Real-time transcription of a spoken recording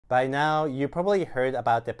By now, you probably heard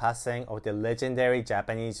about the passing of the legendary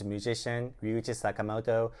Japanese musician Ryuichi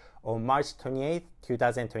Sakamoto on March 28,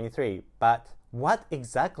 2023. But what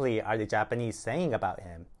exactly are the Japanese saying about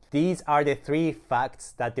him? These are the 3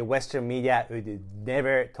 facts that the Western media would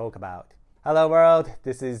never talk about. Hello world,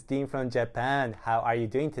 this is Dean from Japan. How are you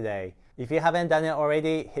doing today? If you haven't done it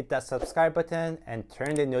already, hit that subscribe button and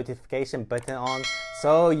turn the notification button on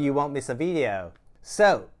so you won't miss a video.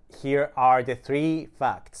 So, here are the 3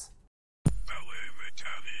 facts.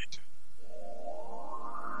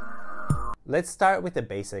 Let's start with the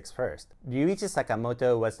basics first. Ryuichi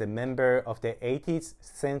Sakamoto was the member of the 80s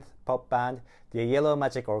synth pop band, the Yellow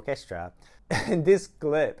Magic Orchestra. And this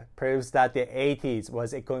clip proves that the 80s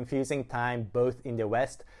was a confusing time both in the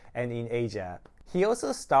West and in Asia. He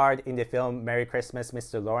also starred in the film Merry Christmas,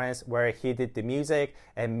 Mr. Lawrence, where he did the music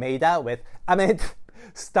and made out with,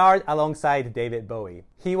 starred alongside David Bowie.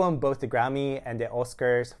 He won both the Grammy and the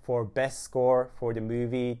Oscars for Best Score for the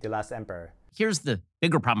movie The Last Emperor. Here's the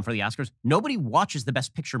bigger problem for the Oscars. Nobody watches the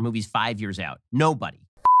Best Picture movies 5 years out. Nobody.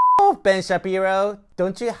 Oh, Ben Shapiro,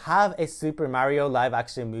 don't you have a Super Mario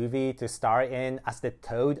live-action movie to star in as the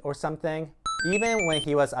Toad or something? Even when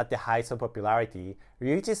he was at the height of popularity,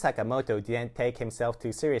 Ryuichi Sakamoto didn't take himself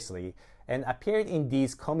too seriously and appeared in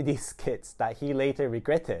these comedy skits that he later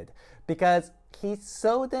regretted because he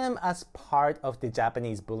saw them as part of the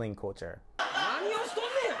Japanese bullying culture.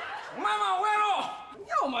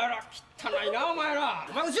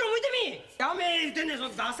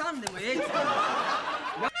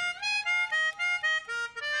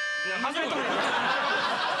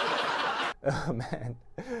 Oh man,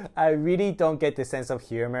 I really don't get the sense of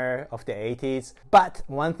humor of the 80s, but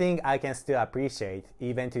one thing I can still appreciate,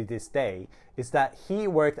 even to this day, is that he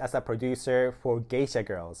worked as a producer for Geisha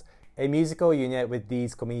Girls, a musical unit with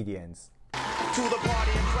these comedians. To the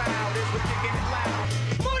party and crowd is with kicking it loud.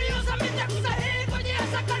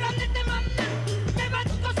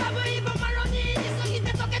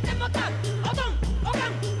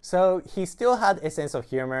 So he still had a sense of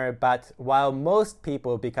humor, but while most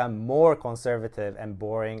people become more conservative and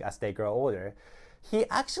boring as they grow older, he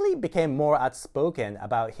actually became more outspoken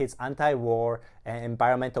about his anti-war and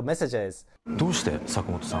environmental messages. どうして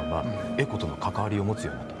坂本さんはエコとの関わりを持つ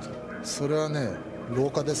ようになったんですか？それはね、老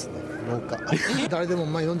化ですね、老化。誰でも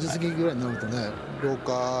40過ぎぐらいになるとね、老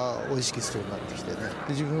化を意識するようになってきてね、で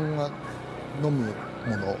自分が飲む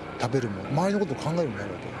もの、食べるもの、周りのことを考えるようにな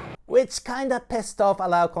るわけ。Which kinda pissed off a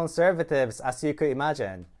lot of conservatives, as you could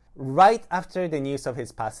imagine. Right after the news of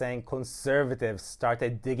his passing, conservatives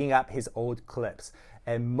started digging up his old clips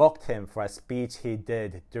and mocked him for a speech he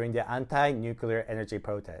did during the anti-nuclear energy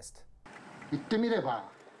protest. 言ってみれば、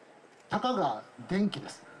たかが電気で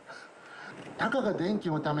す。たかが電気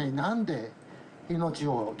のためになんで命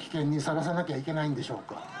を危険にさらさなきゃいけないんでしょう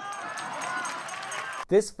か。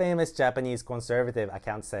This famous Japanese conservative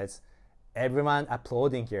account says, "Everyone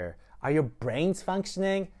applauding here. Are your brains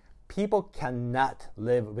functioning? People cannot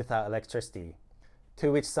live without electricity."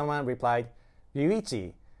 To which someone replied,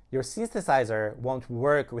 "Ryuichi, your synthesizer won't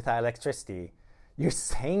work without electricity. You're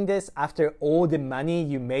saying this after all the money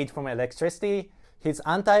you made from electricity?" His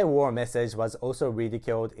anti-war message was also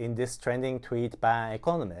ridiculed in this trending tweet by an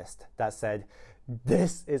economist that said,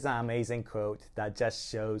 "This is an amazing quote that just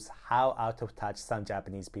shows how out of touch some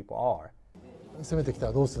Japanese people are." 攻めてきた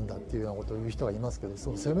らどうするんだっていうようなことを言う人がいますけど、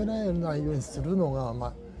そう攻められないようにするの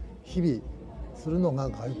が、日々するのが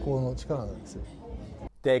外交の力なんですよ。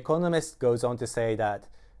The economist goes on to say that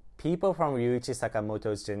people from Ryuichi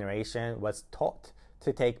Sakamoto's generation was taught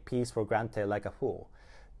to take peace for granted like a fool.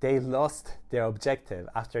 They lost their objective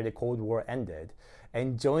after the Cold War ended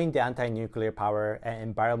and joined the anti-nuclear power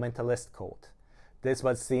and environmentalist cult. This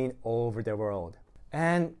was seen all over the world.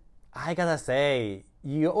 And I gotta say,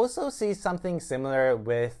 you also see something similar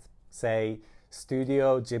with, say,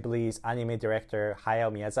 Studio Ghibli's anime director Hayao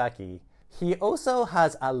Miyazaki. He also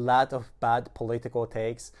has a lot of bad political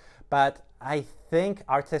takes, but I think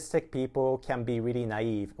artistic people can be really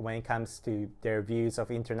naive when it comes to their views of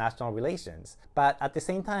international relations. But at the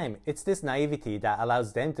same time, it's this naivety that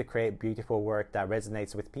allows them to create beautiful work that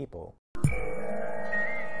resonates with people.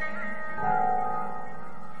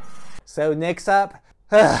 So next up,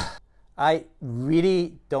 I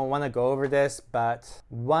really don't want to go over this, but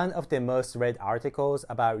one of the most read articles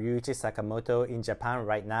about Ryuichi Sakamoto in Japan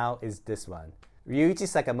right now is this one. Ryuichi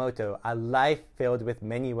Sakamoto, a life filled with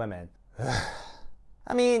many women.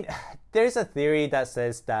 I mean, there's a theory that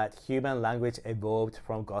says that human language evolved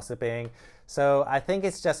from gossiping, so I think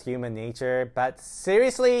it's just human nature, but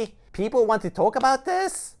seriously, people want to talk about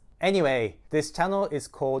this? Anyway, this channel is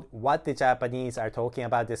called What the Japanese Are Talking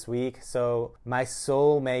About This Week, so my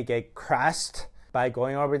soul may get crushed by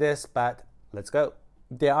going over this, but let's go.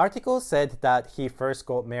 The article said that he first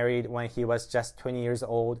got married when he was just 20 years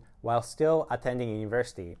old while still attending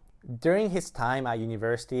university. During his time at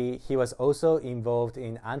university, he was also involved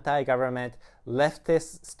in anti-government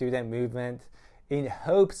leftist student movement in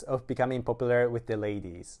hopes of becoming popular with the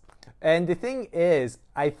ladies. And the thing is,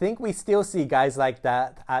 I think we still see guys like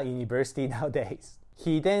that at university nowadays.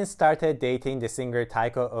 He then started dating the singer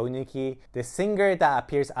Taiko Onuki, the singer that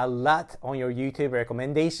appears a lot on your YouTube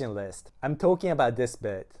recommendation list. I'm talking about this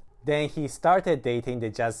bit. Then he started dating the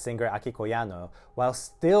jazz singer Akiko Yano while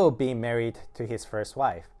still being married to his first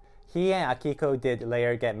wife. He and Akiko did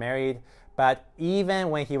later get married, but even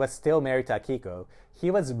when he was still married to Akiko, he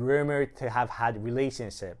was rumored to have had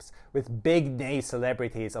relationships with big name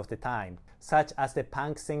celebrities of the time, such as the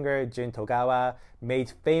punk singer Jun Togawa,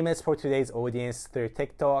 made famous for today's audience through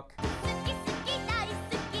TikTok,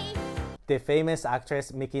 the famous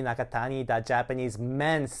actress Miki Nakatani that Japanese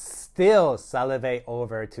men still salivate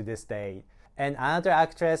over to this day, and another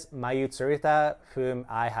actress, Mayu Tsuruta, whom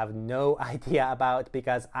I have no idea about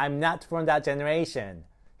because I'm not from that generation.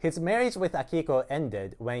 His marriage with Akiko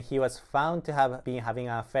ended when he was found to have been having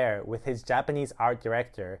an affair with his Japanese art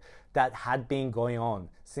director that had been going on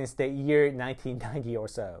since the year 1990 or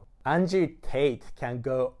so. Andrew Tate can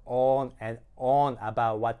go on and on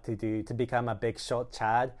about what to do to become a big shot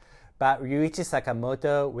Chad, but Ryuichi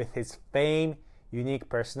Sakamoto, with his fame, unique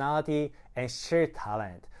personality, and sheer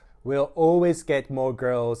talent, will always get more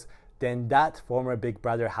girls than that former Big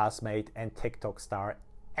Brother housemate and TikTok star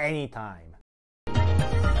anytime.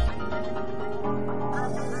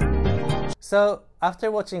 So,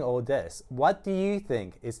 after watching all this, what do you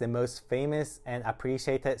think is the most famous and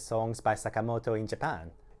appreciated songs by Sakamoto in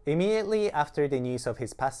Japan? Immediately after the news of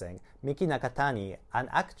his passing, Miki Nakatani, an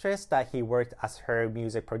actress that he worked as her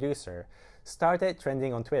music producer, started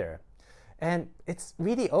trending on Twitter. And it's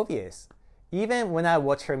really obvious. Even when I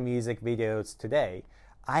watch her music videos today,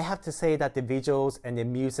 I have to say that the visuals and the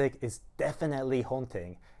music is definitely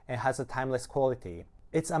haunting and has a timeless quality.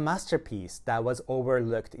 It's a masterpiece that was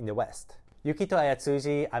overlooked in the West. Yukito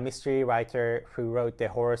Ayatsuji, a mystery writer who wrote the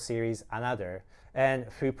horror series Another, and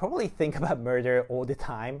who probably think about murder all the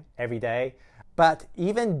time, every day. But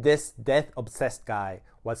even this death-obsessed guy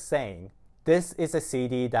was saying, this is a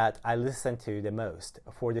CD that I listened to the most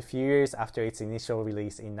for the few years after its initial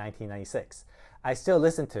release in 1996. I still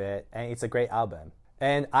listen to it, and it's a great album.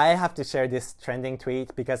 And I have to share this trending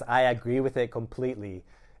tweet because I agree with it completely.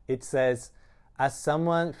 It says, as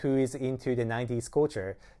someone who is into the 90s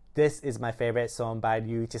culture, this is my favorite song by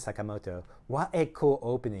Ryuichi Sakamoto. What a cool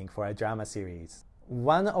opening for a drama series.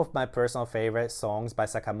 One of my personal favorite songs by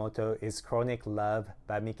Sakamoto is Chronic Love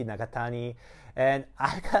by Miki Nakatani. And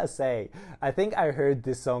I gotta say, I think I heard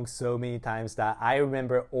this song so many times that I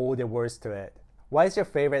remember all the words to it. What is your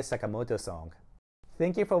favorite Sakamoto song?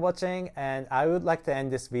 Thank you for watching, and I would like to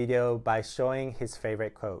end this video by showing his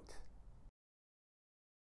favorite quote.